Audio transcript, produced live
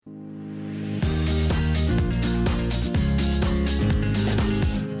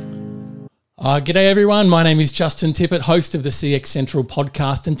G'day everyone, my name is Justin Tippett, host of the RingCentral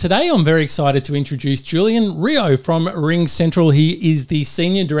podcast, and today I'm very excited to introduce Julien Rio from RingCentral. He is the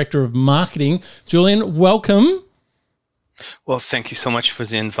Senior Director of Marketing. Julien, welcome. Well, thank you so much for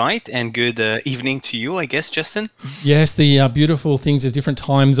the invite, and good evening to you, I guess, Justin. Yes, the beautiful things of different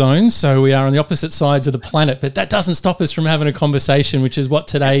time zones, so we are on the opposite sides of the planet, but that doesn't stop us from having a conversation, which is what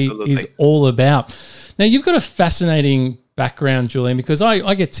today is all about. Now, you've got a fascinating background, Julien, because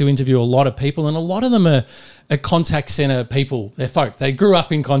I get to interview a lot of people, and a lot of them are contact center people. They're folk. They grew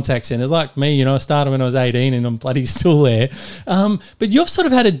up in contact centers like me. I started when I was 18 and I'm bloody still there. But you've sort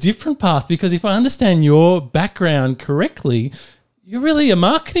of had a different path because if I understand your background correctly, you're really a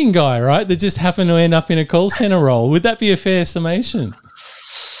marketing guy, right? That just happened to end up in a call center role. Would that be a fair summation?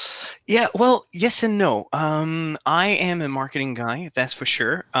 Yeah, well, yes and no. I am a marketing guy, that's for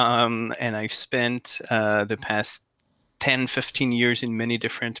sure. And I've spent the past 10, 15 years in many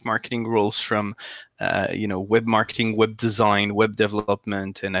different marketing roles from, web marketing, web design, web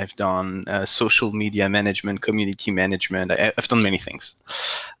development, and I've done social media management, community management. I've done many things.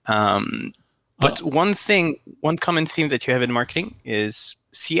 But one common theme that you have in marketing is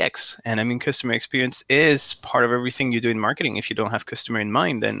CX. And I mean, customer experience is part of everything you do in marketing. If you don't have customer in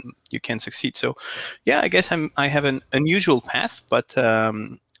mind, then you can't succeed. So yeah, I guess I have an unusual path, but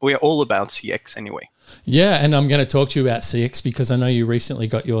we are all about CX anyway. Yeah, and I'm going to talk to you about CX because I know you recently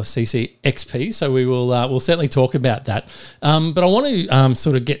got your CCXP, so we will we'll certainly talk about that. But I want to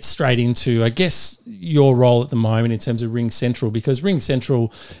sort of get straight into, I guess, your role at the moment in terms of RingCentral, because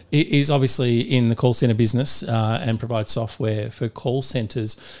RingCentral is obviously in the call center business and provides software for call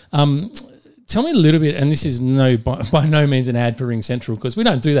centers. Tell me a little bit, and this is by no means an ad for RingCentral because we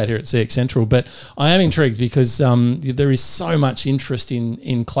don't do that here at RingCentral, but I am intrigued because there is so much interest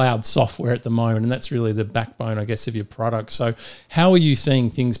in cloud software at the moment, and that's really the backbone, I guess, of your product. So how are you seeing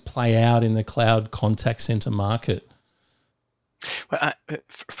things play out in the cloud contact center market? Well,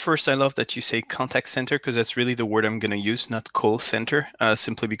 first, I love that you say contact center because that's really the word I'm going to use, not call center,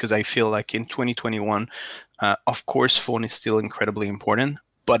 simply because I feel like in 2021, of course, phone is still incredibly important.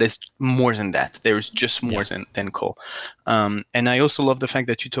 But it's more than that. There is just more than call. And I also love the fact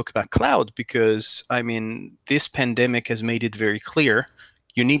that you talk about cloud because, I mean, this pandemic has made it very clear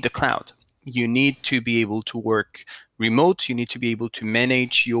you need the cloud. You need to be able to work remote. You need to be able to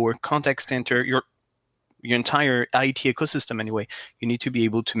manage your contact center, your entire IT ecosystem anyway. You need to be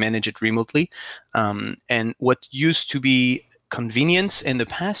able to manage it remotely. And what used to be convenience in the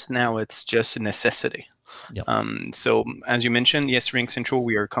past, now it's just a necessity. Yep. So as you mentioned, yes, RingCentral,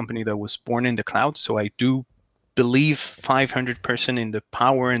 we are a company that was born in the cloud. So I do believe 500% in the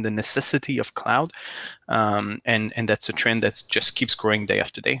power and the necessity of cloud. And that's a trend that just keeps growing day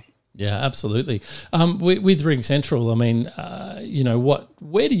after day. Yeah, absolutely. With RingCentral, I mean,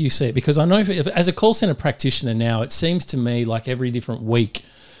 where do you see it? Because I know as a call center practitioner now, it seems to me like every different week,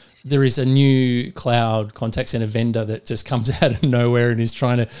 there is a new cloud contact center vendor that just comes out of nowhere and is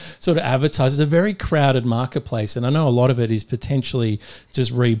trying to sort of advertise. It's a very crowded marketplace, and I know a lot of it is potentially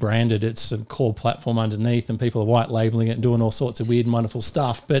just rebranded. It's a core platform underneath, and people are white labeling it and doing all sorts of weird and wonderful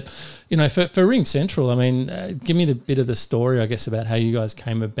stuff. But, for RingCentral, I mean, give me the bit of the story, I guess, about how you guys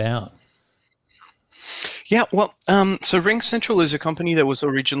came about. Yeah, well, so RingCentral is a company that was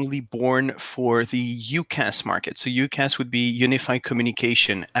originally born for the UCaaS market. So UCaaS would be Unified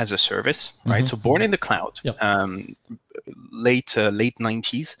Communication as a Service, right? So born in the cloud, late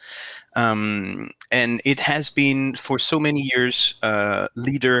 90s. And it has been for so many years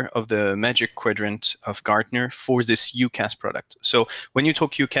leader of the Magic Quadrant of Gartner for this UCaaS product. So when you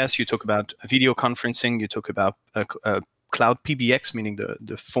talk UCaaS, you talk about video conferencing, you talk about cloud PBX, meaning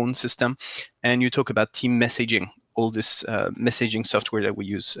the phone system, and you talk about team messaging, all this messaging software that we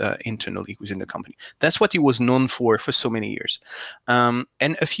use internally within the company. That's what it was known for so many years. And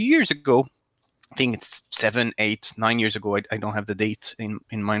a few years ago, I think it's 7, 8, 9 years ago, I don't have the date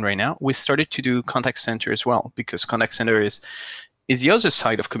in mind right now, we started to do contact center as well, because contact center is the other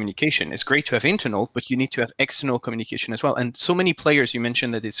side of communication. It's great to have internal, but you need to have external communication as well. And so many players, you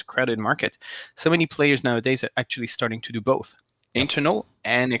mentioned that it's a crowded market. So many players nowadays are actually starting to do both, internal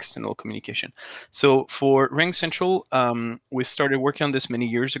and external communication. So for RingCentral, we started working on this many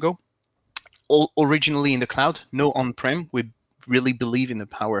years ago, originally in the cloud, no on-prem. We really believe in the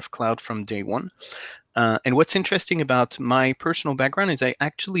power of cloud from day one. And what's interesting about my personal background is I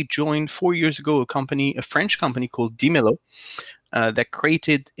actually joined 4 years ago a French company called Dimelo, that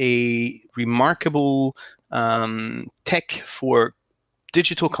created a remarkable tech for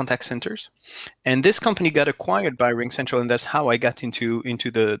digital contact centers, and this company got acquired by RingCentral, and that's how I got into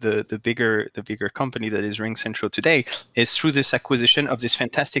the bigger company that is RingCentral today, is through this acquisition of this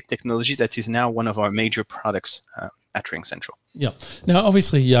fantastic technology that is now one of our major products at RingCentral. Yeah. Now,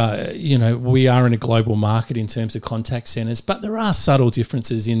 obviously, we are in a global market in terms of contact centers, but there are subtle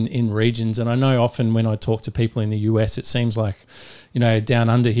differences in regions. And I know often when I talk to people in the US, it seems like, down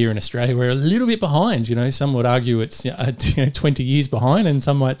under here in Australia, we're a little bit behind. Some would argue it's 20 years behind, and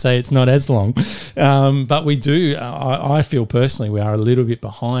some might say it's not as long. But we do, I feel personally, we are a little bit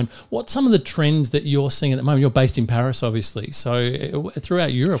behind. What's some of the trends that you're seeing at the moment? You're based in Paris, obviously. So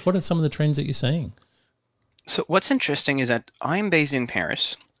throughout Europe, what are some of the trends that you're seeing? So what's interesting is that I'm based in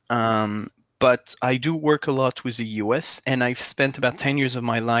Paris, but I do work a lot with the US, and I've spent about 10 years of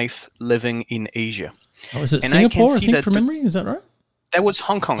my life living in Asia. Oh, is it and Singapore, I think, from memory? Is that right? That was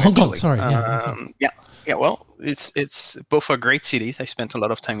Hong Kong. Hong Kong, sorry. Yeah. Well, it's both are great cities. I spent a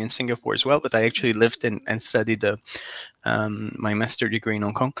lot of time in Singapore as well, but I actually lived and studied my master's degree in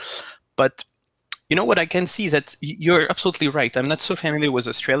Hong Kong. But what I can see is that you're absolutely right. I'm not so familiar with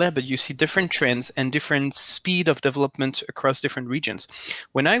Australia, but you see different trends and different speed of development across different regions.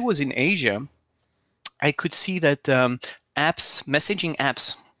 When I was in Asia, I could see that messaging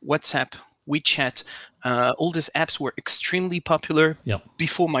apps, WhatsApp, WeChat, all these apps were extremely popular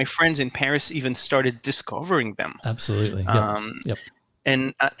before my friends in Paris even started discovering them. Absolutely. Yep.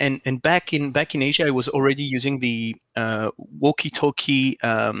 And back in Asia, I was already using the walkie-talkie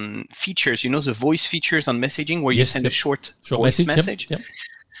features, the voice features on messaging where you send a short voice message. Yep.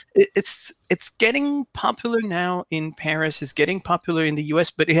 It's getting popular now in Paris, it's getting popular in the US,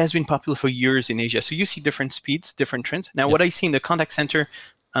 but it has been popular for years in Asia. So you see different speeds, different trends. Now, what I see in the contact center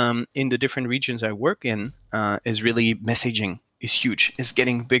in the different regions I work in is really messaging is huge. It's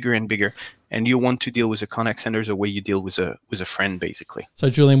getting bigger and bigger. And you want to deal with a contact center the way you deal with a friend, basically. So,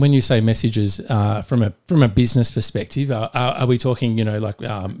 Julien, when you say messages from a business perspective, are we talking,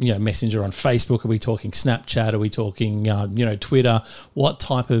 Messenger on Facebook? Are we talking Snapchat? Are we talking, Twitter? What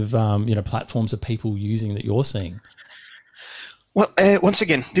type of, platforms are people using that you're seeing? Well, once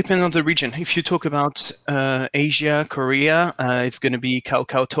again, depending on the region. If you talk about Asia, Korea, it's going to be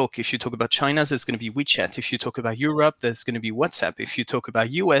KakaoTalk. If you talk about China, it's going to be WeChat. If you talk about Europe, that's going to be WhatsApp. If you talk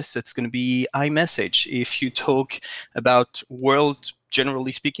about US, it's going to be iMessage. If you talk about world,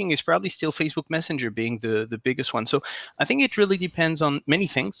 generally speaking, it's probably still Facebook Messenger being the biggest one. So I think it really depends on many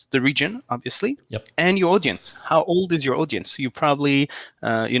things, the region, obviously, and your audience. How old is your audience? You probably,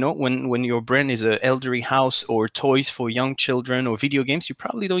 when your brand is an elderly house or toys for young children or video games, you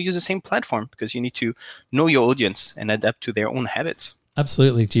probably don't use the same platform because you need to know your audience and adapt to their own habits.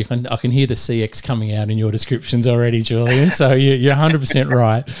 Absolutely. I can hear the CX coming out in your descriptions already, Julien. So you're 100%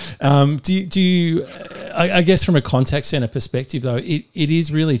 right. Do you, I guess from a contact center perspective, though, it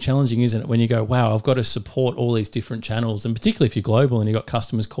is really challenging, isn't it? When you go, wow, I've got to support all these different channels, and particularly if you're global and you've got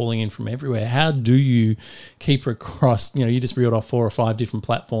customers calling in from everywhere, how do you keep across, you just reeled off 4 or 5 different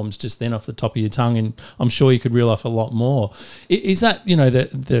platforms just then off the top of your tongue, and I'm sure you could reel off a lot more. Is that,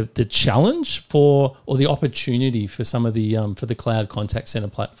 the challenge or the opportunity for some of the, for the cloud contact center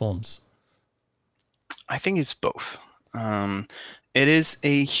platforms? I think it's both. It is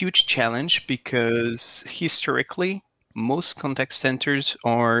a huge challenge because historically, most contact centers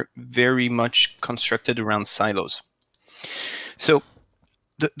are very much constructed around silos. So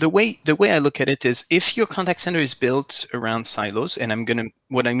the way I look at it is, if your contact center is built around silos, and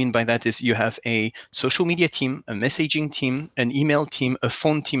what I mean by that is you have a social media team, a messaging team, an email team, a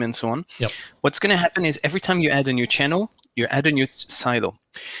phone team, and so on. What's going to happen is every time you add a new channel, you add a new silo.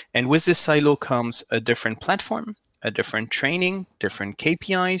 And with this silo comes a different platform, a different training, different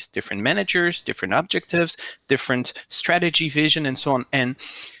KPIs, different managers, different objectives, different strategy, vision, and so on.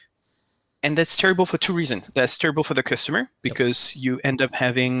 And that's terrible for 2 reasons. That's terrible for the customer because you end up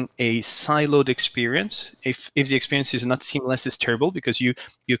having a siloed experience. If the experience is not seamless, it's terrible because you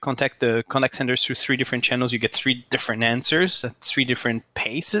contact the contact centers through 3 different channels. You get 3 different answers at 3 different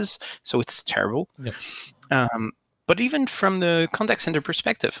paces. So it's terrible. But even from the contact center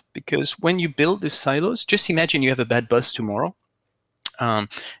perspective, because when you build these silos, just imagine you have a bad buzz tomorrow and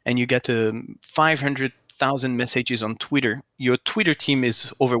you get 500,000 messages on Twitter. Your Twitter team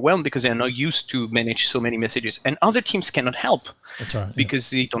is overwhelmed because they're not used to manage so many messages. And other teams cannot help. That's right. Because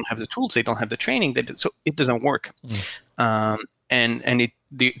they don't have the tools, they don't have the training, so it doesn't work. And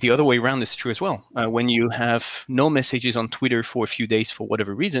the other way around is true as well. When you have no messages on Twitter for a few days for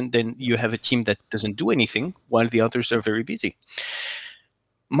whatever reason, then you have a team that doesn't do anything while the others are very busy.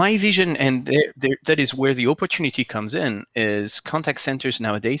 My vision, and that is where the opportunity comes in, is contact centers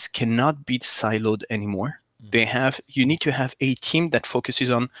nowadays cannot be siloed anymore. You need to have a team that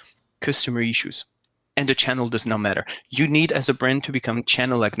focuses on customer issues. And the channel does not matter. You need, as a brand, to become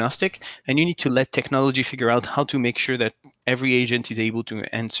channel agnostic, and you need to let technology figure out how to make sure that every agent is able to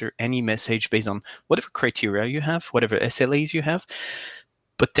answer any message based on whatever criteria you have, whatever SLAs you have.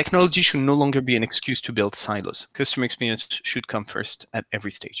 But technology should no longer be an excuse to build silos. Customer experience should come first at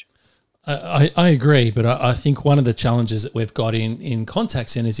every stage. I agree, but I think one of the challenges that we've got in contact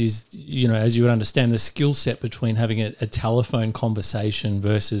centers is, as you would understand, the skill set between having a telephone conversation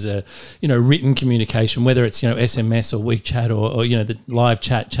versus a, written communication, whether it's, SMS or WeChat or the live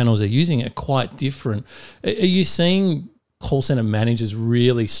chat channels they're using are quite different. Are you seeing call center managers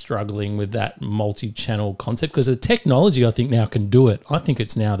really struggling with that multi-channel concept? Because the technology, I think, now can do it. I think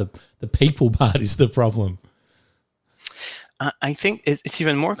it's now the people part is the problem. I think it's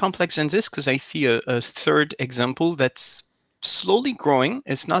even more complex than this, because I see a third example that's slowly growing.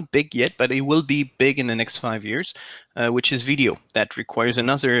 It's not big yet, but it will be big in the next 5 years, which is video. That requires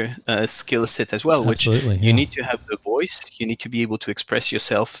another skill set as well, Absolutely, you need to have the voice. You need to be able to express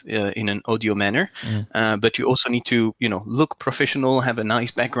yourself in an audio manner, but you also need to, look professional, have a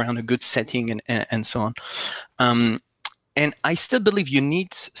nice background, a good setting, and so on. And I still believe you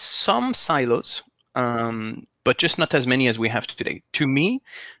need some silos, but just not as many as we have today. To me,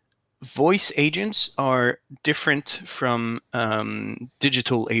 voice agents are different from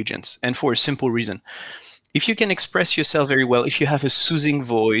digital agents, and for a simple reason. If you can express yourself very well, if you have a soothing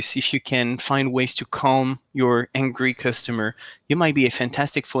voice, if you can find ways to calm your angry customer, you might be a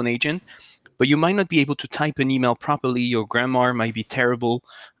fantastic phone agent, but you might not be able to type an email properly. Your grammar might be terrible.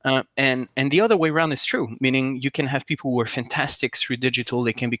 And the other way around is true, meaning you can have people who are fantastic through digital.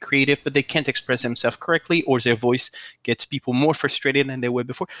 They can be creative, but they can't express themselves correctly, or their voice gets people more frustrated than they were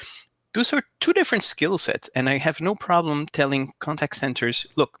before. Those are two different skill sets. And I have no problem telling contact centers,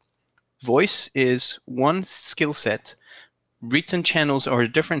 look, voice is one skill set. Written channels are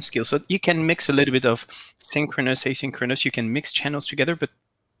a different skill set. You can mix a little bit of synchronous, asynchronous. You can mix channels together, but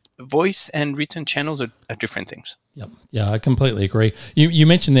voice and written channels are different things. Yep. Yeah, I completely agree. You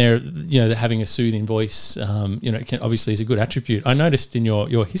mentioned there, that having a soothing voice, obviously is a good attribute. I noticed in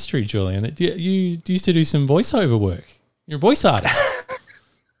your history, Julien, that you used to do some voiceover work. You're a voice artist.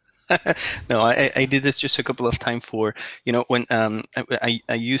 No, I did this just a couple of times for, when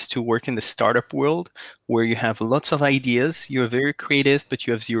I used to work in the startup world, where you have lots of ideas, you're very creative, but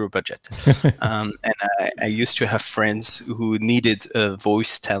you have zero budget. And I used to have friends who needed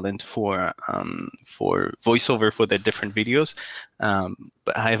voice talent for voiceover for their different videos.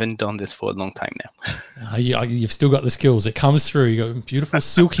 But I haven't done this for a long time now. You've still got the skills. It comes through. You got beautiful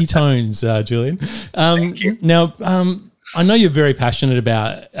silky tones, Julien. Thank you. Now, I know you're very passionate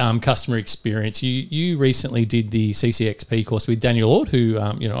about customer experience. You recently did the CCXP course with Daniel Ord, who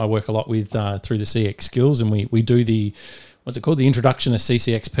I work a lot with through the CX Skills, and we do the the Introduction to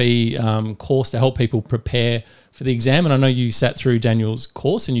CCXP course to help people prepare for the exam. And I know you sat through Daniel's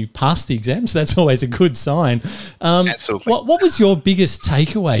course and you passed the exam, so that's always a good sign. Absolutely. What was your biggest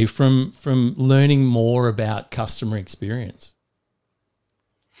takeaway from learning more about customer experience?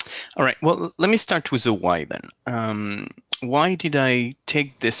 All right. Well, let me start with the why then. Why did I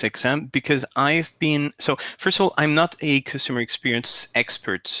take this exam? Because first of all, I'm not a customer experience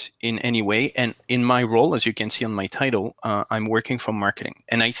expert in any way. And in my role, as you can see on my title, I'm working from marketing.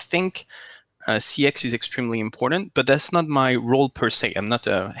 And I think CX is extremely important, but that's not my role per se. I'm not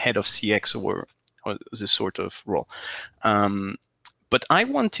a head of CX or this sort of role. But I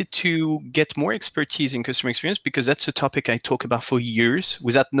wanted to get more expertise in customer experience because that's a topic I talk about for years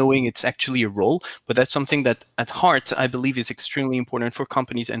without knowing it's actually a role. But that's something that at heart, I believe is extremely important for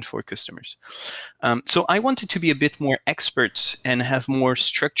companies and for customers. So I wanted to be a bit more expert and have more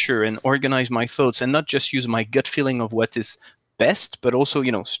structure and organize my thoughts and not just use my gut feeling of what is best, but also,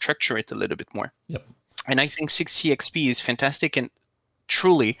 structure it a little bit more. Yep. And I think 6CXP is fantastic, and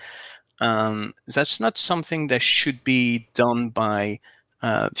truly, that's not something that should be done by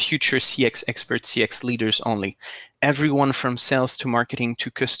future CX experts, CX leaders only. Everyone from sales to marketing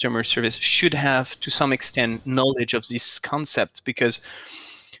to customer service should have, to some extent, knowledge of this concept, because,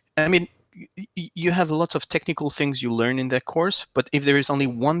 you have a lot of technical things you learn in that course, but if there is only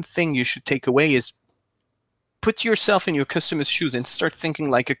one thing you should take away is put yourself in your customer's shoes and start thinking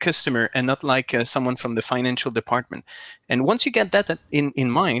like a customer and not like someone from the financial department. And once you get that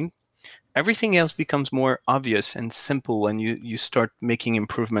in mind, everything else becomes more obvious and simple, and you start making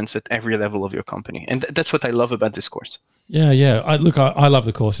improvements at every level of your company. And that's what I love about this course. Yeah. I love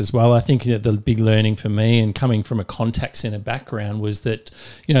the course as well. I think that the big learning for me, and coming from a contact center background, was that,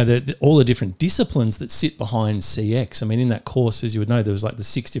 all the different disciplines that sit behind CX. I mean, in that course, as you would know, there was like the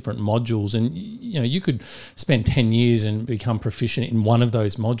 6 different modules, and you could spend 10 years and become proficient in one of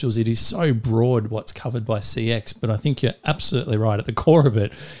those modules. It is so broad what's covered by CX, but I think you're absolutely right. At the core of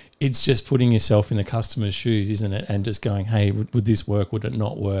it, it's just putting yourself in the customer's shoes, isn't it? And just going, hey, would this work? Would it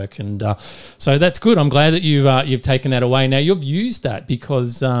not work? And so that's good. I'm glad that you've taken that away. Now, you've used that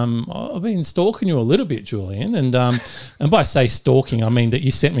because I've been stalking you a little bit, Julien. And by say stalking, I mean that you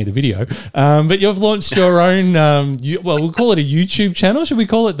sent me the video. But you've launched your own, we'll call it a YouTube channel. Should we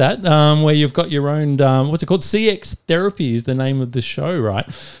call it that? Where you've got your own, what's it called? CX Therapy is the name of the show, right?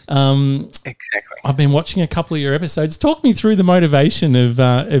 Exactly. I've been watching a couple of your episodes. Talk me through the motivation of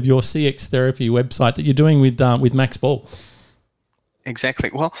your CX Therapy website that you're doing with Max Ball. Exactly.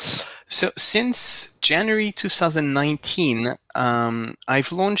 Well, so since January 2019,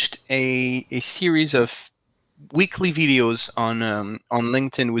 I've launched a series of weekly videos on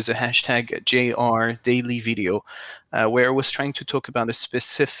LinkedIn with the hashtag JRDailyVideo, where I was trying to talk about a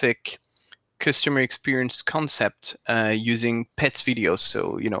specific customer experience concept using pets videos.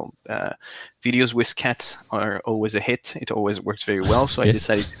 So, videos with cats are always a hit. It always works very well. So I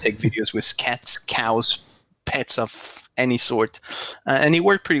decided to take videos with cats, cows, pets of any sort. And it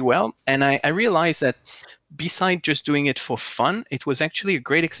worked pretty well. And I realized that besides just doing it for fun, it was actually a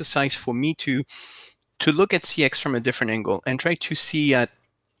great exercise for me to look at CX from a different angle and try to see at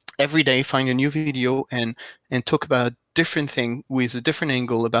every day, find a new video and talk about a different thing with a different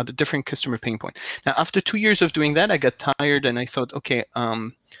angle about a different customer pain point. Now, after 2 years of doing that, I got tired and I thought, okay,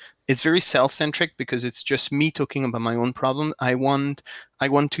 it's very self-centric because it's just me talking about my own problem. I want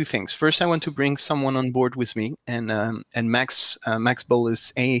 2 things. First, I want to bring someone on board with me, and Max Ball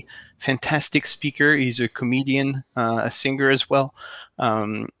is a fantastic speaker. He's a comedian, a singer as well,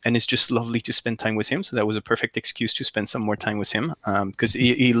 and it's just lovely to spend time with him. So that was a perfect excuse to spend some more time with him because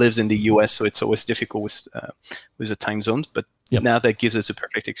he lives in the US, so it's always difficult with the time zones. But now that gives us a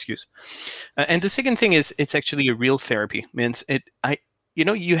perfect excuse. And the second thing is it's actually a real therapy. Means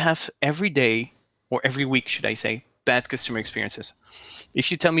you have every day, or every week, should I say, bad customer experiences.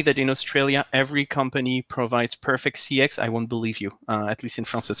 If you tell me that in Australia, every company provides perfect CX, I won't believe you. At least in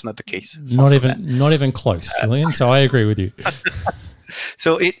France, it's not the case. Not even close, Julien. So I agree with you.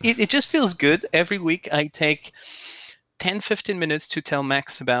 So it just feels good. Every week I take 10-15 minutes to tell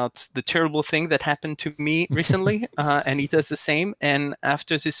Max about the terrible thing that happened to me recently, and he does the same. And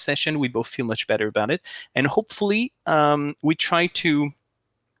after this session, we both feel much better about it. And hopefully we try to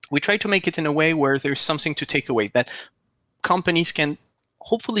make it in a way where there's something to take away, that companies can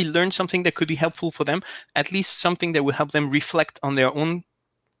hopefully learn something that could be helpful for them, at least something that will help them reflect on their own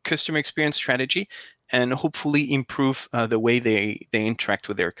customer experience strategy and hopefully improve the way they interact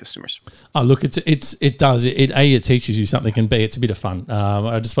with their customers. Oh, look, it does. It teaches you something, and B, it's a bit of fun.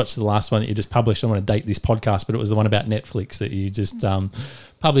 I just watched the last one that you just published. I want to date this podcast, but it was the one about Netflix that you just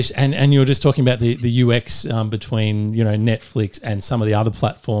published, and you were just talking about the UX between Netflix and some of the other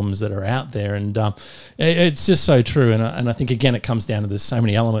platforms that are out there, and it's just so true. And I think again it comes down to there's so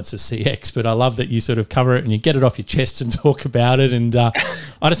many elements of CX, but I love that you sort of cover it and you get it off your chest and talk about it. And I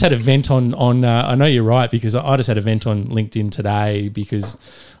just had a vent on. I know you're right, because I just had a vent on LinkedIn today because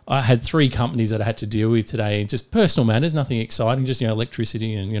I had 3 companies that I had to deal with today, just personal matters, nothing exciting, just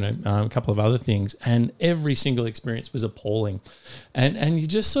electricity and a couple of other things, and every single experience was appalling, and you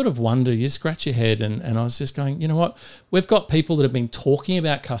just sort of wonder, you scratch your head, and I was just going, you know what, we've got people that have been talking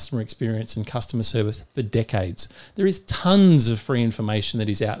about customer experience and customer service for decades. There is tons of free information that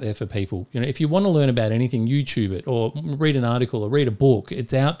is out there for people. If you want to learn about anything, YouTube it, or read an article or read a book,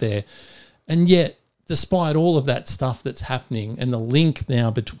 it's out there, and yet despite all of that stuff that's happening, and the link now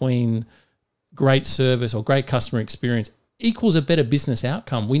between great service or great customer experience equals a better business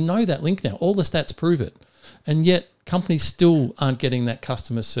outcome. We know that link now. All the stats prove it. And yet companies still aren't getting that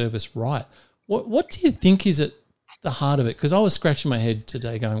customer service right. What do you think is at the heart of it? Because I was scratching my head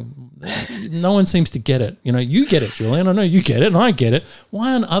today going, no one seems to get it. You get it, Julien. I know you get it and I get it.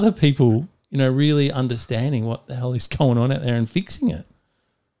 Why aren't other people, really understanding what the hell is going on out there and fixing it?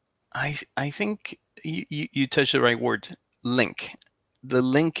 I think you touched the right word, link. The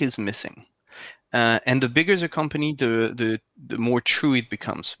link is missing. And the bigger the company, the more true it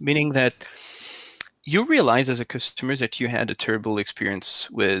becomes, meaning that you realize as a customer that you had a terrible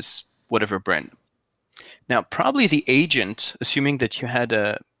experience with whatever brand. Now, probably the agent, assuming that you had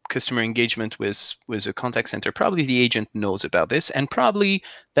a customer engagement with a contact center, probably the agent knows about this, and probably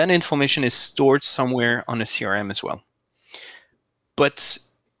that information is stored somewhere on a CRM as well. But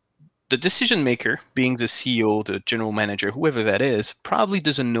the decision maker, being the CEO, the general manager, whoever that is, probably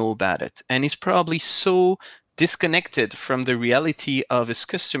doesn't know about it, and is probably so disconnected from the reality of his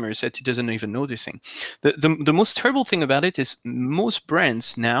customers that he doesn't even know the thing. The most terrible thing about it is most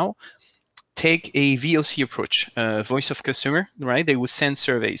brands now take a VOC approach, voice of customer, right? They will send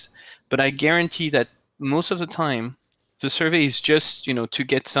surveys, but I guarantee that most of the time, the survey is just to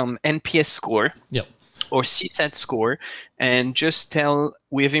get some NPS score. Yep. Or CSAT score, and just tell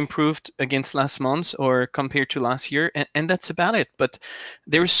we have improved against last month or compared to last year, and that's about it. But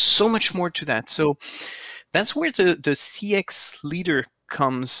there's so much more to that. So that's where the CX leader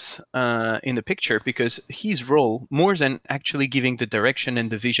comes in the picture, because his role, more than actually giving the direction and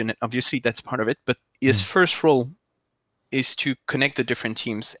the vision, obviously that's part of it, but his first role is to connect the different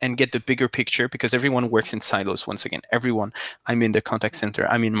teams and get the bigger picture, because everyone works in silos. Once again, I'm in the contact center,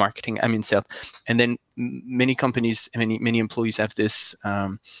 I'm in marketing, I'm in sales. And then many companies, many employees have this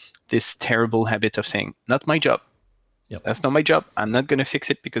terrible habit of saying, not my job. Yep. That's not my job. I'm not going to fix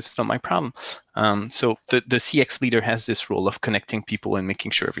it because it's not my problem. So the CX leader has this role of connecting people and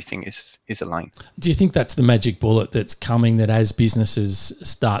making sure everything is aligned. Do you think that's the magic bullet that's coming, that as businesses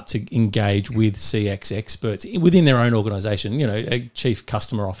start to engage with CX experts within their own organization, a chief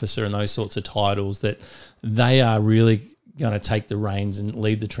customer officer and those sorts of titles, that they are really going to take the reins and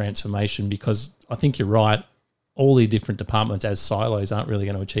lead the transformation? Because I think you're right. All the different departments as silos aren't really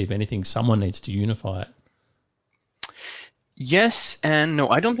going to achieve anything. Someone needs to unify it. Yes and no.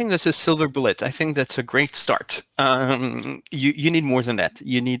 I don't think that's a silver bullet. I think that's a great start. You need more than that.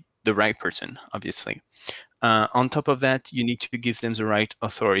 You need the right person, obviously. On top of that, you need to give them the right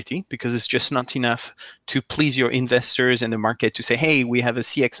authority, because it's just not enough to please your investors and the market to say, hey, we have a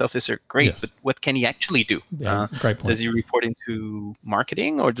CX officer. Great, yes. But what can he actually do? Yeah, great point. Does he report into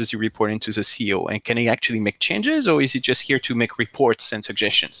marketing, or does he report into the CEO? And can he actually make changes, or is he just here to make reports and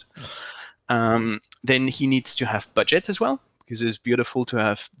suggestions? Then he needs to have budget as well, because it's beautiful to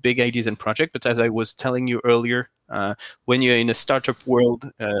have big ideas and projects. But as I was telling you earlier, when you're in a startup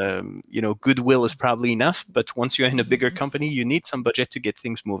world, goodwill is probably enough. But once you're in a bigger company, you need some budget to get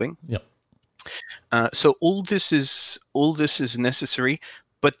things moving. Yep. So all this is necessary.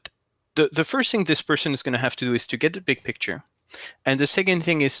 But the first thing this person is going to have to do is to get the big picture. And the second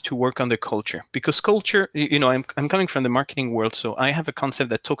thing is to work on the culture, because culture, I'm coming from the marketing world, so I have a concept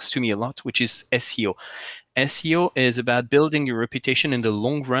that talks to me a lot, which is SEO. SEO is about building your reputation in the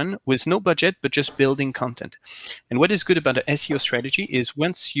long run with no budget, but just building content. And what is good about an SEO strategy is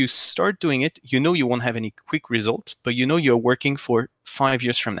once you start doing it, you won't have any quick result, but you're working for 5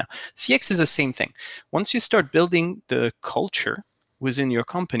 years from now. CX is the same thing. Once you start building the culture within your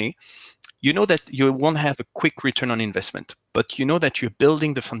company, you know that you won't have a quick return on investment, but you know that you're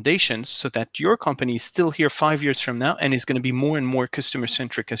building the foundations so that your company is still here 5 years from now and is going to be more and more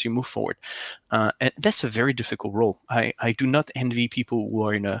customer-centric as you move forward. And that's a very difficult role. I do not envy people who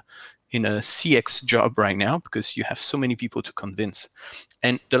are in a CX job right now, because you have so many people to convince.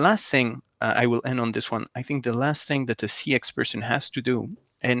 And the last thing, I will end on this one, I think the last thing that a CX person has to do,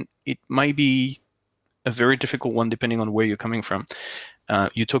 and it might be a very difficult one depending on where you're coming from.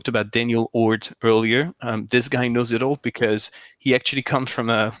 You talked about Daniel Ord earlier. This guy knows it all because he actually comes from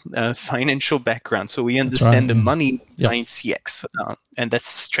a financial background. So we understand the money behind CX, and that's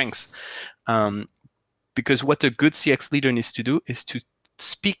strength. Because what a good CX leader needs to do is to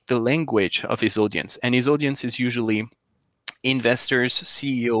speak the language of his audience. And his audience is usually investors,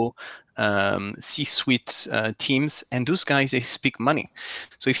 CEO, C-suite teams, and those guys, they speak money.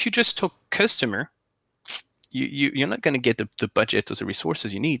 So if you just talk customer, you're not going to get the budget or the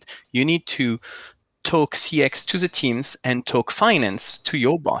resources you need. You need to talk CX to the teams and talk finance to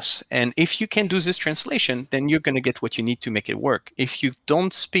your boss. And if you can do this translation, then you're going to get what you need to make it work. If you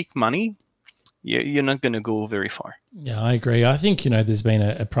don't speak money, you're not going to go very far. Yeah, I agree. I think, there's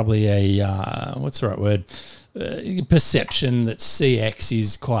been probably a what's the right word? Perception that CX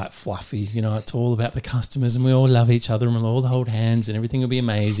is quite fluffy. It's all about the customers and we all love each other and we'll all hold hands and everything will be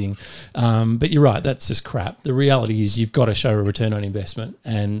amazing. But you're right, that's just crap. The reality is you've got to show a return on investment.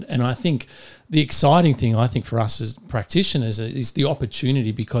 And I think the exciting thing, for us as practitioners is the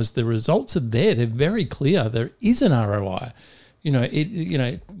opportunity, because the results are there. They're very clear. There is an ROI.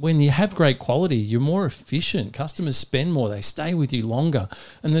 When you have great quality, you're more efficient. Customers spend more, they stay with you longer.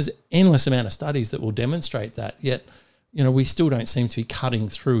 And there's endless amount of studies that will demonstrate that. Yet, we still don't seem to be cutting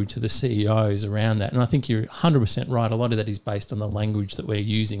through to the CEOs around that. And I think you're 100% right. A lot of that is based on the language that we're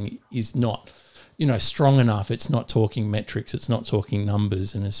using is not strong enough. It's not talking metrics. It's not talking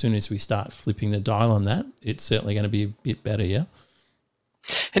numbers. And as soon as we start flipping the dial on that, it's certainly going to be a bit better. Yeah.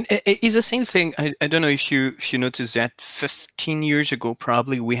 And it's the same thing. I don't know if you noticed that 15 years ago,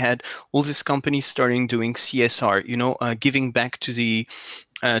 probably we had all these companies starting doing CSR, giving back to the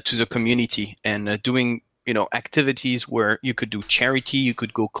community and doing activities where you could do charity, you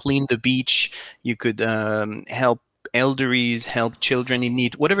could go clean the beach, you could help elderlies, help children in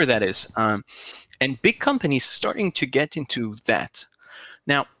need, whatever that is. And big companies starting to get into that.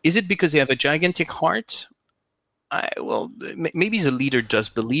 Now, is it because they have a gigantic heart? Maybe the leader does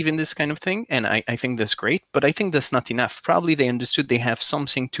believe in this kind of thing, and I think that's great, but I think that's not enough. Probably they understood they have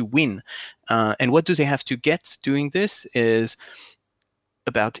something to win. And what do they have to get doing this is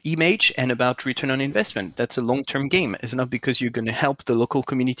about image and about return on investment. That's a long-term game. It's not because you're going to help the local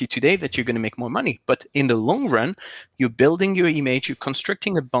community today that you're going to make more money. But in the long run, you're building your image, you're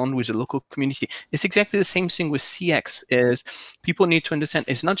constructing a bond with the local community. It's exactly the same thing with CX. Is people need to understand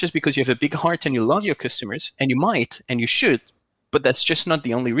it's not just because you have a big heart and you love your customers, and you might and you should, but that's just not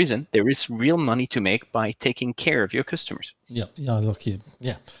the only reason. There is real money to make by taking care of your customers. Yeah, look,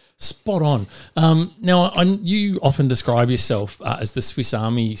 yeah. Spot on. Now, you often describe yourself as the Swiss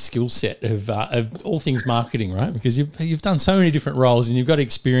Army skill set of all things marketing, right? Because you've done so many different roles and you've got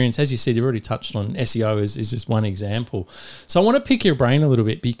experience. As you said, you've already touched on SEO is just one example. So I want to pick your brain a little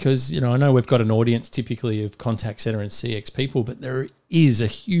bit because, I know we've got an audience typically of contact center and CX people, but there is a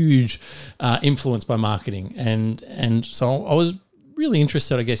huge influence by marketing. And so I was really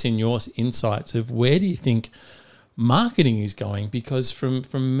interested, I guess, in your insights of where do you think marketing is going, because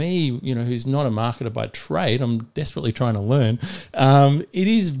from me, who's not a marketer by trade, I'm desperately trying to learn. It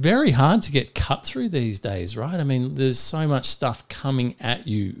is very hard to get cut through these days, right? I mean, there's so much stuff coming at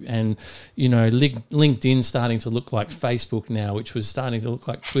you, and LinkedIn starting to look like Facebook now, which was starting to look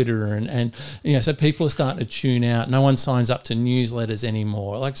like Twitter, and so people are starting to tune out. No one signs up to newsletters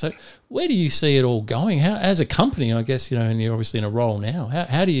anymore. So where do you see it all going? How, as a company, I guess, and you're obviously in a role now,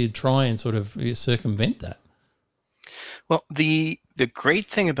 how do you try and sort of circumvent that? Well, the great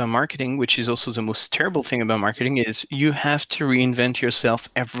thing about marketing, which is also the most terrible thing about marketing, is you have to reinvent yourself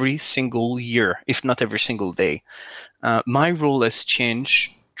every single year, if not every single day. My role has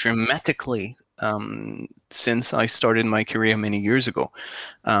changed dramatically since I started my career many years ago.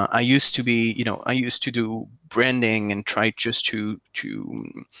 I used to do branding and try just to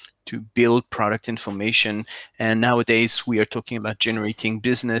build product information. And nowadays we are talking about generating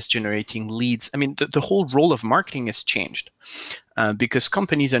business, generating leads. I mean, the whole role of marketing has changed because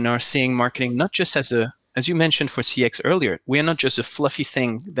companies are now seeing marketing not just as you mentioned for CX earlier, we are not just a fluffy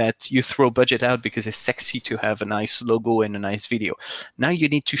thing that you throw budget out because it's sexy to have a nice logo and a nice video. Now you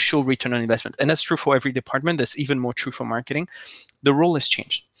need to show return on investment. And that's true for every department. That's even more true for marketing. The role has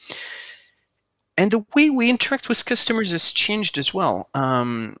changed. And the way we interact with customers has changed as well.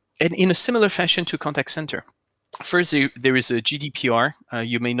 And in a similar fashion to contact center. First, there is a GDPR.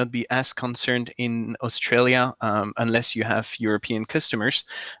 You may not be as concerned in Australia unless you have European customers.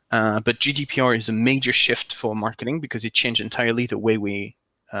 But GDPR is a major shift for marketing because it changed entirely the way we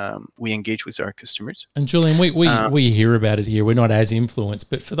engage with our customers. And Julien, we hear about it here. We're not as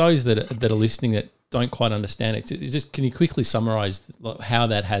influenced, but for those that are listening that don't quite understand it, just can you quickly summarize how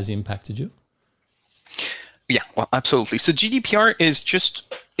that has impacted you? Yeah, well, absolutely. So GDPR is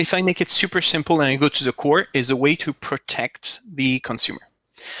just, if I make it super simple and I go to the core, is a way to protect the consumer.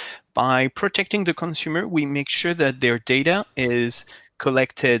 By protecting the consumer, we make sure that their data is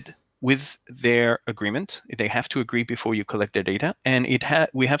collected with their agreement. They have to agree before you collect their data. And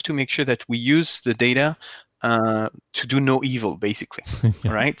we have to make sure that we use the data to do no evil, basically.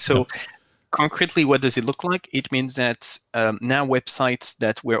 Yeah. Right? So concretely, what does it look like? It means that now websites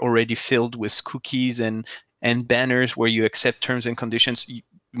that were already filled with cookies and banners where you accept terms and conditions, you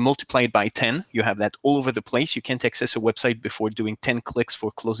multiply it by 10. You have that all over the place. You can't access a website before doing 10 clicks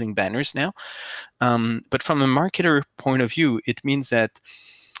for closing banners now. But from a marketer point of view, it means that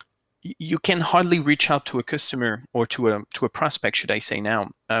you can hardly reach out to a customer or to a prospect, should I say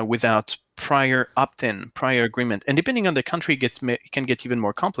now, without prior opt-in, prior agreement. And depending on the country, it can get even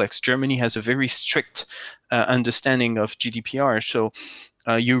more complex. Germany has a very strict understanding of GDPR. So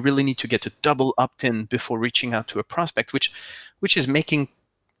you really need to get a double opt-in before reaching out to a prospect, which is making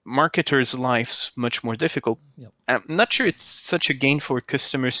marketers' lives much more difficult. Yep. I'm not sure it's such a gain for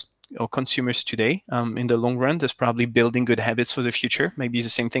customers or consumers today. In the long run, there's probably building good habits for the future. Maybe it's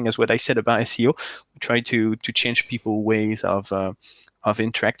the same thing as what I said about SEO. We try to change people's ways of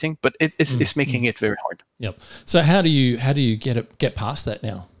interacting, but it's making it very hard. Yep. So how do you get past that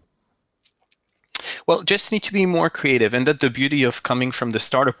now? Well, just need to be more creative, and that's the beauty of coming from the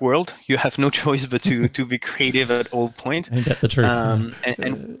startup world. You have no choice but to be creative at all points. Ain't that the truth?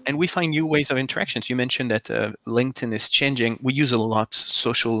 And we find new ways of interactions. You mentioned that LinkedIn is changing. We use a lot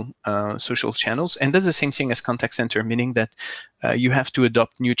social channels, and that's the same thing as contact center, meaning that you have to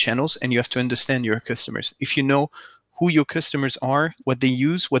adopt new channels and you have to understand your customers. If you know who your customers are, what they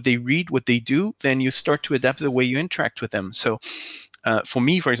use, what they read, what they do, then you start to adapt the way you interact with them. So for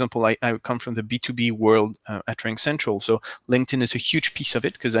me, for example, I come from the B2B world at RingCentral. So LinkedIn is a huge piece of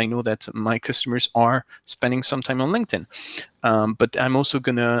it because I know that my customers are spending some time on LinkedIn. But I'm also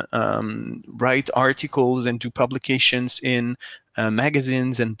going to write articles and do publications in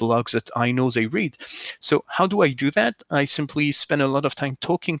magazines and blogs that I know they read. So how do I do that? I simply spend a lot of time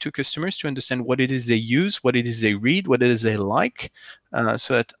talking to customers to understand what it is they use, what it is they read, what it is they like,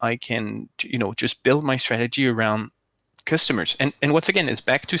 so that I can, just build my strategy around customers. And once again, it's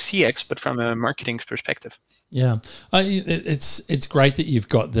back to CX, but from a marketing perspective. Yeah, it's great that you've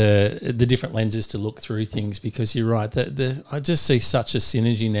got the different lenses to look through things, because you're right. I just see such a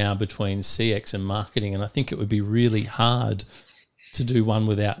synergy now between CX and marketing, and I think it would be really hard to do one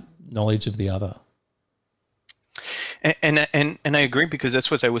without knowledge of the other. And I agree, because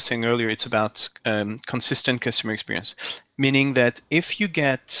that's what I was saying earlier. It's about consistent customer experience, meaning that if you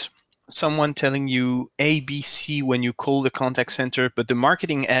get someone telling you A, B, C when you call the contact center, but the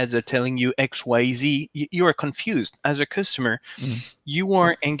marketing ads are telling you X, Y, Z, you are confused. As a customer, you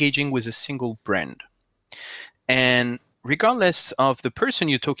are engaging with a single brand. And regardless of the person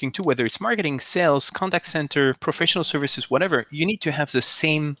you're talking to, whether it's marketing, sales, contact center, professional services, whatever, you need to have the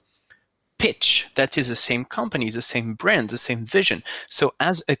same pitch. That is the same company, the same brand, the same vision. So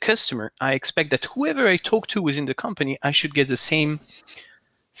as a customer, I expect that whoever I talk to within the company, I should get the same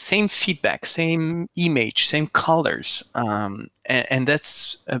feedback, same image, same colors, and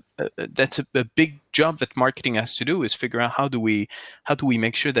that's a big job that marketing has to do, is figure out how do we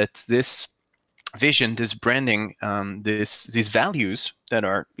make sure that this vision, this branding, these values that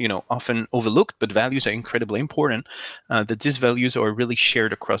are often overlooked, but values are incredibly important, that these values are really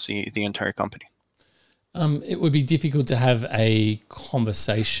shared across the entire company. It would be difficult to have a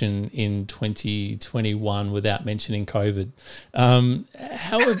conversation in 2021 without mentioning COVID.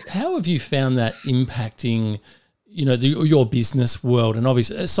 How have you found that impacting, your business world? And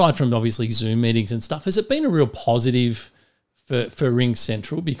obviously, aside from Zoom meetings and stuff, has it been a real positive for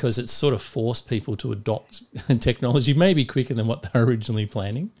RingCentral, because it's sort of forced people to adopt technology maybe quicker than what they were originally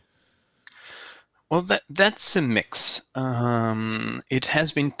planning? Well, that's a mix. It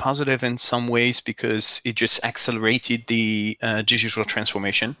has been positive in some ways because it just accelerated the digital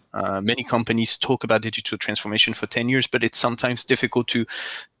transformation. Many companies talk about digital transformation for 10 years, but it's sometimes difficult to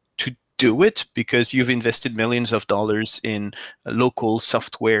do it because you've invested millions of dollars in local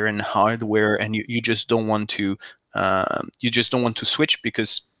software and hardware, and you just don't want to switch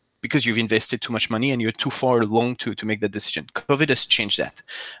because you've invested too much money and you're too far along to make that decision. COVID has changed that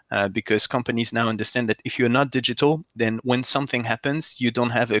because companies now understand that if you're not digital, then when something happens, you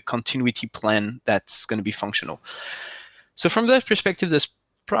don't have a continuity plan that's going to be functional. So from that perspective, that's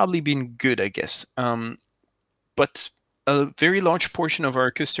probably been good, I guess. But a very large portion of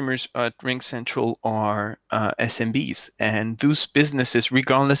our customers at RingCentral are SMBs, and those businesses,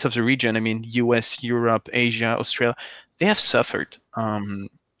 regardless of the region, US, Europe, Asia, Australia, they have suffered.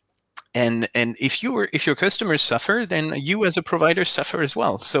 And if your customers suffer, then you as a provider suffer as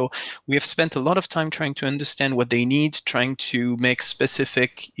well. So we have spent a lot of time trying to understand what they need, trying to make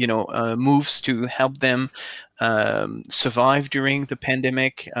specific moves to help them survive during the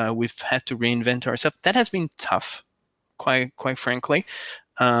pandemic. We've had to reinvent ourselves. That has been tough, quite frankly.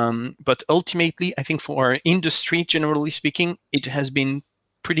 But ultimately, I think for our industry, generally speaking, it has been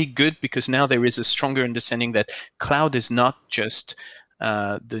pretty good, because now there is a stronger understanding that cloud is not just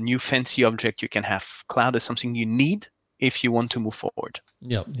the new fancy object you can have. Cloud is something you need if you want to move forward.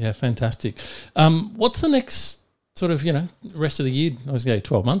 Yeah, fantastic. What's the next sort of, rest of the year? I was going to say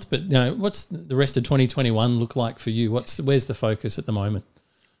 12 months, but what's the rest of 2021 look like for you? Where's the focus at the moment?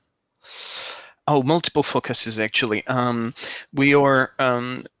 Oh, multiple focuses actually. We are.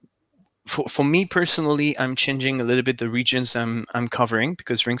 For me personally, I'm changing a little bit the regions I'm covering,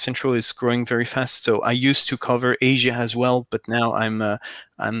 because RingCentral is growing very fast. So I used to cover Asia as well, but now I'm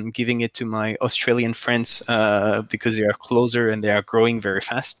I'm giving it to my Australian friends because they are closer and they are growing very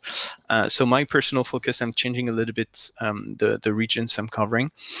fast. So my personal focus, I'm changing a little bit the regions I'm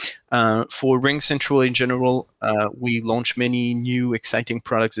covering. For RingCentral in general, we launched many new exciting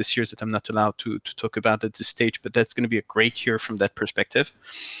products this year that I'm not allowed to talk about at this stage, but that's going to be a great year from that perspective.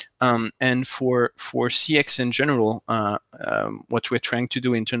 And for CX in general, what we're trying to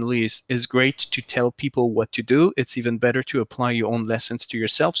do internally is great to tell people what to do. It's even better to apply your own lessons to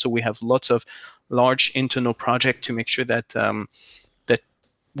yourself. So we have lots of large internal projects to make sure that that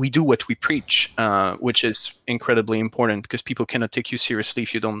we do what we preach, which is incredibly important because people cannot take you seriously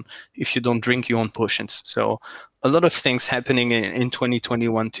if you don't drink your own potions. So a lot of things happening in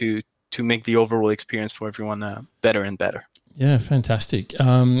 2021 to make the overall experience for everyone better and better. Yeah, fantastic.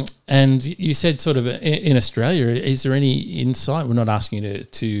 And you said sort of in Australia, is there any insight? We're not asking you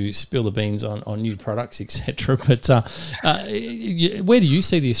to spill the beans on new products, etc. But where do you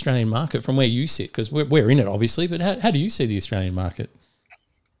see the Australian market from where you sit? Because we're in it, obviously, but how do you see the Australian market?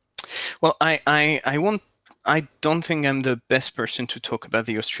 Well, I don't think I'm the best person to talk about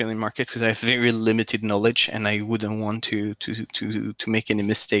the Australian market because I have very limited knowledge, and I wouldn't want to make any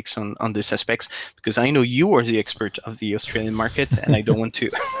mistakes on these aspects because I know you are the expert of the Australian market, and I don't want to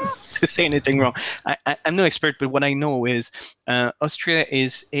to say anything wrong. I'm no expert, but what I know is Australia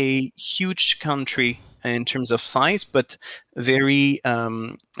is a huge country in terms of size, but very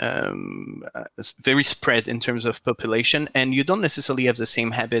very spread in terms of population, and you don't necessarily have the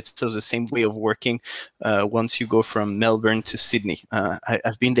same habits, so the same way of working once you go from Melbourne to Sydney.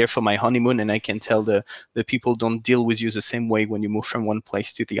 I've been there for my honeymoon, and I can tell the people don't deal with you the same way when you move from one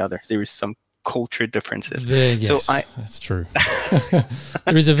place to the other. There is some culture differences. Yes, so that's true.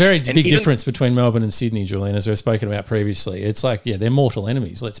 There is a very big difference between Melbourne and Sydney, Julien, as we've spoken about previously. It's like, they're mortal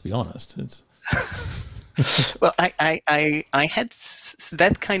enemies, let's be honest. It's well, I had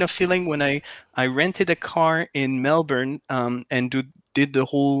that kind of feeling when I rented a car in Melbourne and did the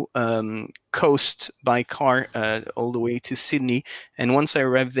whole coast by car all the way to Sydney. And once I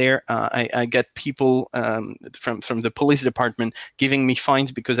arrived there, I got people from the police department giving me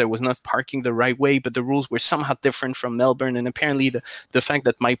fines because I was not parking the right way, but the rules were somehow different from Melbourne. And apparently the fact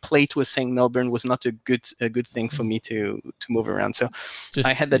that my plate was saying Melbourne was not a good thing for me to move around. So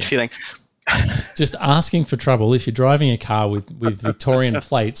I had that feeling. Just asking for trouble. If you're driving a car with Victorian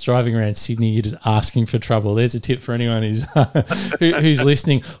plates driving around Sydney, you're just asking for trouble. There's a tip for anyone who's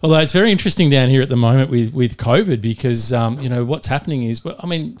listening. Although it's very interesting down here at the moment with COVID because, what's happening is,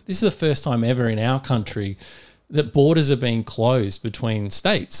 this is the first time ever in our country that borders are being closed between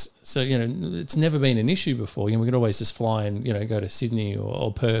states. So, it's never been an issue before. We could always just fly and, go to Sydney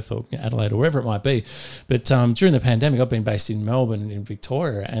or Perth or Adelaide or wherever it might be. But during the pandemic, I've been based in Melbourne in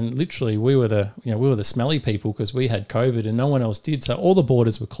Victoria, and literally we were the smelly people because we had COVID and no one else did. So all the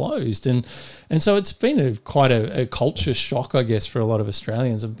borders were closed. And so it's been quite a culture shock, I guess, for a lot of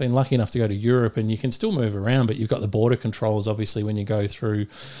Australians. I've been lucky enough to go to Europe and you can still move around, but you've got the border controls, obviously, when you go through,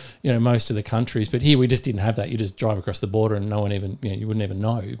 most of the countries. But here we just didn't have that. You just drive across the border and no one even, you wouldn't even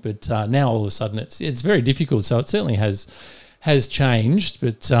know. But now all of a sudden it's very difficult. So it certainly has changed,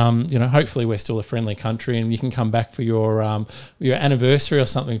 but hopefully we're still a friendly country and you can come back for your anniversary or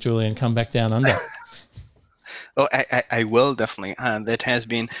something, Julien, come back down under. Oh, I will definitely.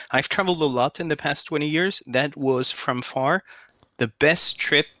 I've traveled a lot in the past 20 years. That was from far the best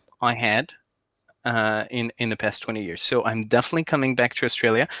trip I had in the past 20 years. So I'm definitely coming back to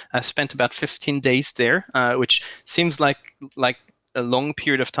Australia. I spent about 15 days there, which seems like a long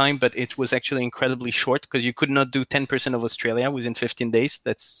period of time, but it was actually incredibly short because you could not do 10% of Australia within 15 days.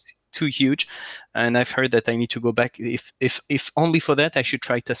 That's too huge. And I've heard that I need to go back. If only for that, I should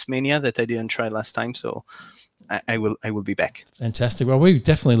try Tasmania that I didn't try last time. So I will be back. Fantastic. Well, we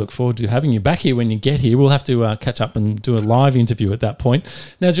definitely look forward to having you back here when you get here. We'll have to catch up and do a live interview at that point.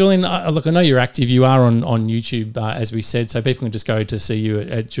 Now, Julien, look, I know you're active. You are on YouTube, as we said, so people can just go to see you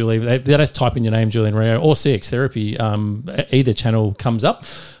at Julien. They just type in your name, Julien Rio, or CX Therapy. Either channel comes up.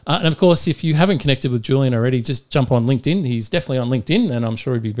 And of course, if you haven't connected with Julien already, just jump on LinkedIn. He's definitely on LinkedIn, and I'm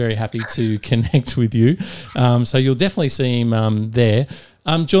sure he'd be very happy to connect with you. So you'll definitely see him there.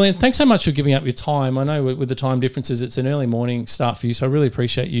 Julien, thanks so much for giving up your time. I know with the time differences, it's an early morning start for you, so I really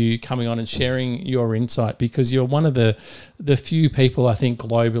appreciate you coming on and sharing your insight because you're one of the few people, I think,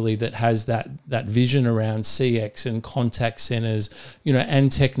 globally that has that vision around CX and contact centers,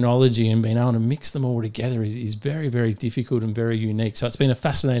 and technology, and being able to mix them all together is very, very difficult and very unique. So it's been a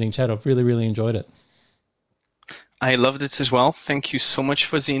fascinating chat. I've really, really enjoyed it. I loved it as well. Thank you so much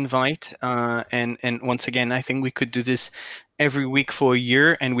for the invite. And once again, I think we could do this every week for a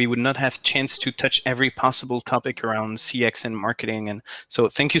year, and we would not have chance to touch every possible topic around CX and marketing. And so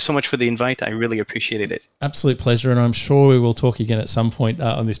thank you so much for the invite. I really appreciated it. Absolute pleasure, and I'm sure we will talk again at some point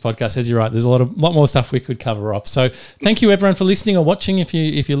on this podcast. As you're right, there's a lot more stuff we could cover off. So thank you everyone for listening or watching. If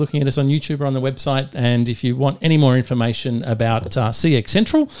you're looking at us on YouTube or on the website, and if you want any more information about CX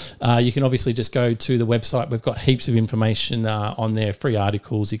Central, you can obviously just go to the website. We've got heaps of information on there, free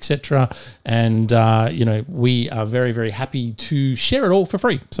articles, etc. And we are very, very happy to share it all for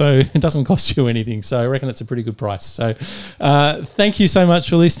free, so it doesn't cost you anything. So I reckon it's a pretty good price. So thank you so much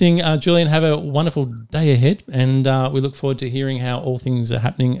for listening, Julien. Have a wonderful day ahead, and we look forward to hearing how all things are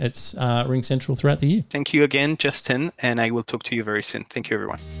happening at RingCentral throughout the year. Thank you again, Justin, and I will talk to you very soon. Thank you,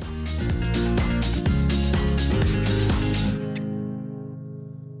 everyone.